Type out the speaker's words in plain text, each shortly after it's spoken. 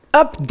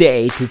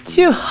Update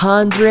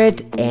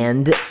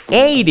 280.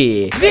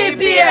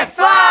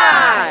 VPFI!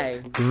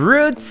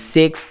 Route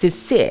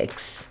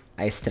 66.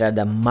 A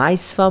estrada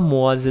mais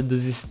famosa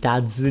dos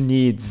Estados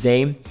Unidos,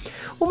 hein?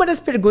 Uma das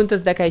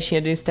perguntas da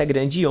caixinha do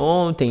Instagram de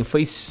ontem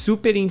foi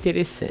super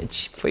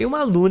interessante. Foi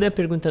uma aluna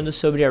perguntando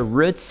sobre a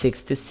Route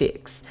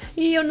 66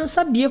 e eu não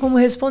sabia como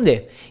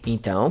responder.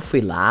 Então fui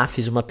lá,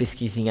 fiz uma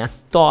pesquisinha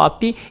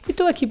top e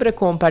tô aqui para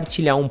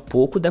compartilhar um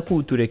pouco da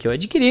cultura que eu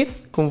adquiri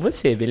com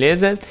você,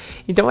 beleza?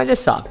 Então olha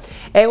só,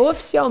 é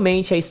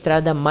oficialmente a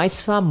estrada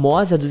mais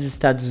famosa dos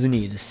Estados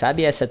Unidos,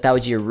 sabe essa tal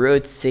de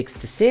Route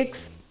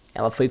 66?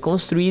 Ela foi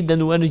construída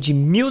no ano de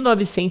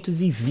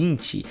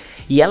 1920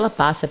 e ela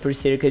passa por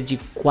cerca de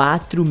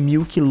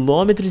 4.000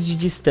 quilômetros de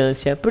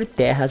distância por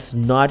terras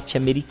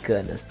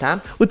norte-americanas,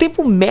 tá? O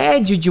tempo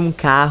médio de um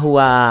carro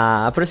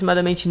a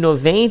aproximadamente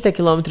 90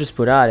 km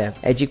por hora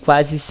é de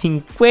quase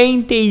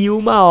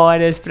 51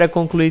 horas para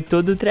concluir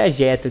todo o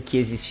trajeto que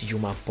existe de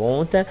uma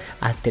ponta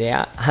até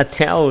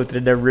a outra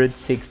da Route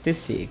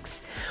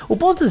 66. O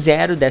ponto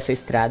zero dessa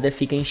estrada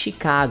fica em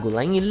Chicago,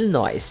 lá em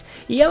Illinois,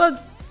 e ela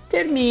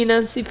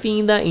se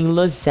finda em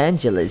Los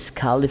Angeles,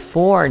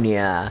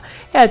 Califórnia.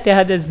 É a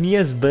terra das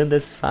minhas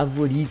bandas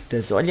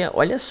favoritas.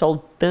 Olha só o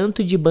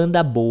tanto de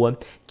banda boa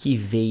que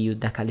veio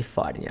da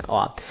Califórnia.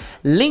 Ó,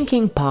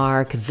 Linkin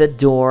Park, The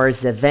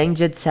Doors,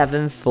 Avenged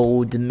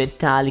Sevenfold,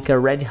 Metallica,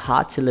 Red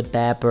Hot Chili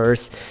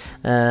Peppers,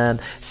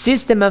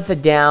 System of a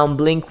Down,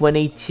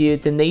 Blink-182,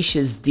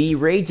 Tenacious D,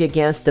 Rage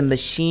Against the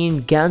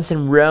Machine, Guns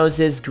N'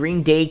 Roses,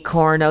 Green Day,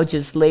 Korn,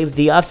 Audioslave,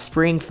 The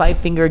Offspring, Five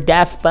Finger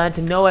Death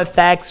Punch,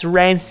 NoFX,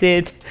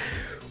 Rancid.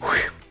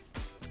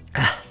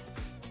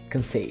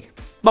 Cansei.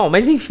 Bom,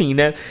 mas enfim,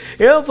 né?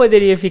 Eu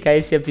poderia ficar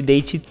esse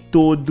update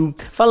todo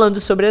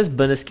falando sobre as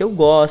bandas que eu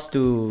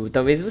gosto.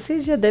 Talvez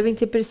vocês já devem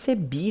ter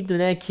percebido,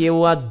 né? Que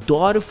eu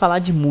adoro falar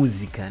de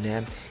música,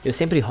 né? Eu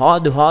sempre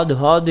rodo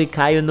e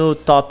caio no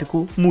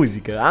tópico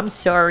música. I'm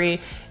sorry,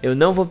 eu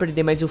não vou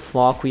perder mais o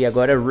foco e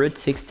agora Route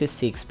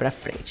 66 pra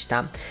frente,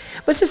 tá?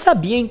 Você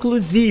sabia,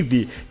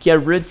 inclusive, que a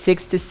Route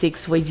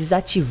 66 foi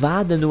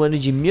desativada no ano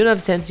de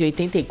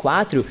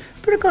 1984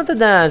 por conta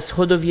das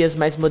rodovias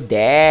mais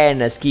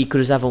modernas que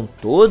cruzavam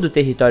todo o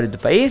território do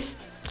país?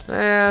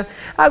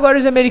 Agora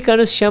os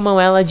americanos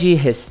chamam ela de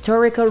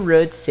Historical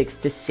Route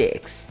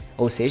 66,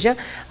 ou seja,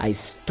 a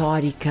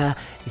histórica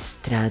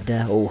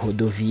estrada ou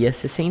rodovia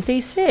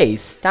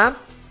 66, tá?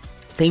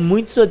 Tem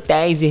muitos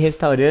hotéis e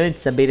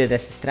restaurantes à beira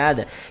dessa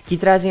estrada que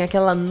trazem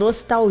aquela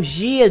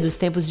nostalgia dos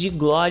tempos de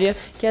glória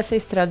que essa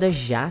estrada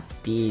já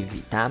teve,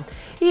 tá?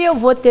 E eu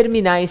vou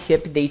terminar esse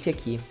update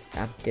aqui,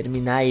 tá?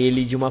 Terminar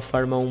ele de uma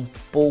forma um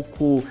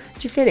pouco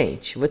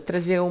diferente. Vou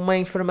trazer uma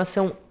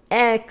informação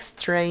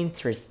extra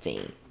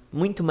interesting,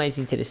 muito mais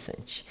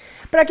interessante.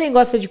 Para quem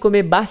gosta de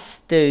comer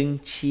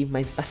bastante,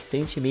 mas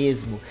bastante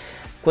mesmo,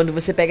 quando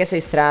você pega essa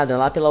estrada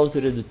lá pela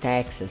altura do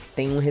Texas,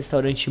 tem um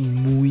restaurante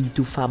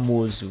muito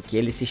famoso, que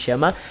ele se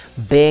chama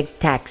Big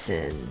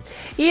Texan.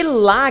 E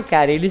lá,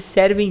 cara, eles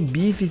servem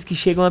bifes que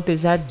chegam a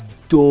pesar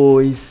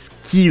 2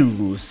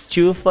 quilos.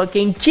 2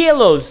 fucking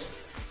kilos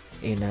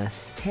in a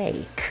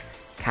steak.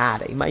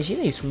 Cara,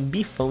 imagina isso, um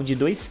bifão de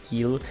 2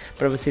 quilos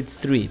pra você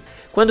destruir.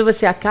 Quando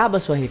você acaba a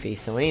sua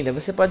refeição ainda,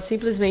 você pode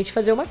simplesmente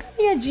fazer uma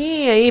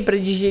caminhadinha aí para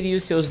digerir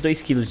os seus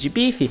 2 quilos de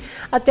bife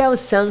até o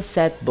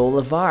Sunset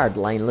Boulevard,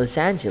 lá em Los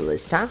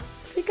Angeles, tá?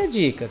 Fica a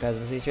dica, caso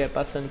você estiver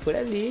passando por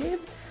ali,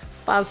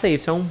 faça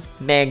isso, é um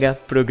mega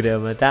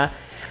programa, tá?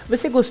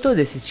 Você gostou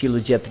desse estilo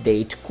de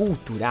update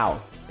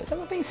cultural? Eu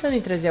tava pensando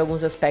em trazer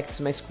alguns aspectos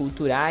mais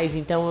culturais,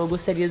 então eu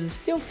gostaria do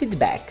seu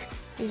feedback.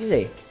 Me diz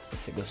aí,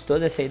 você gostou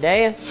dessa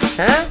ideia?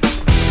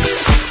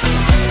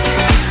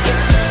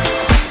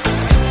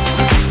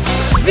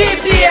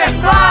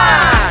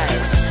 VPFI!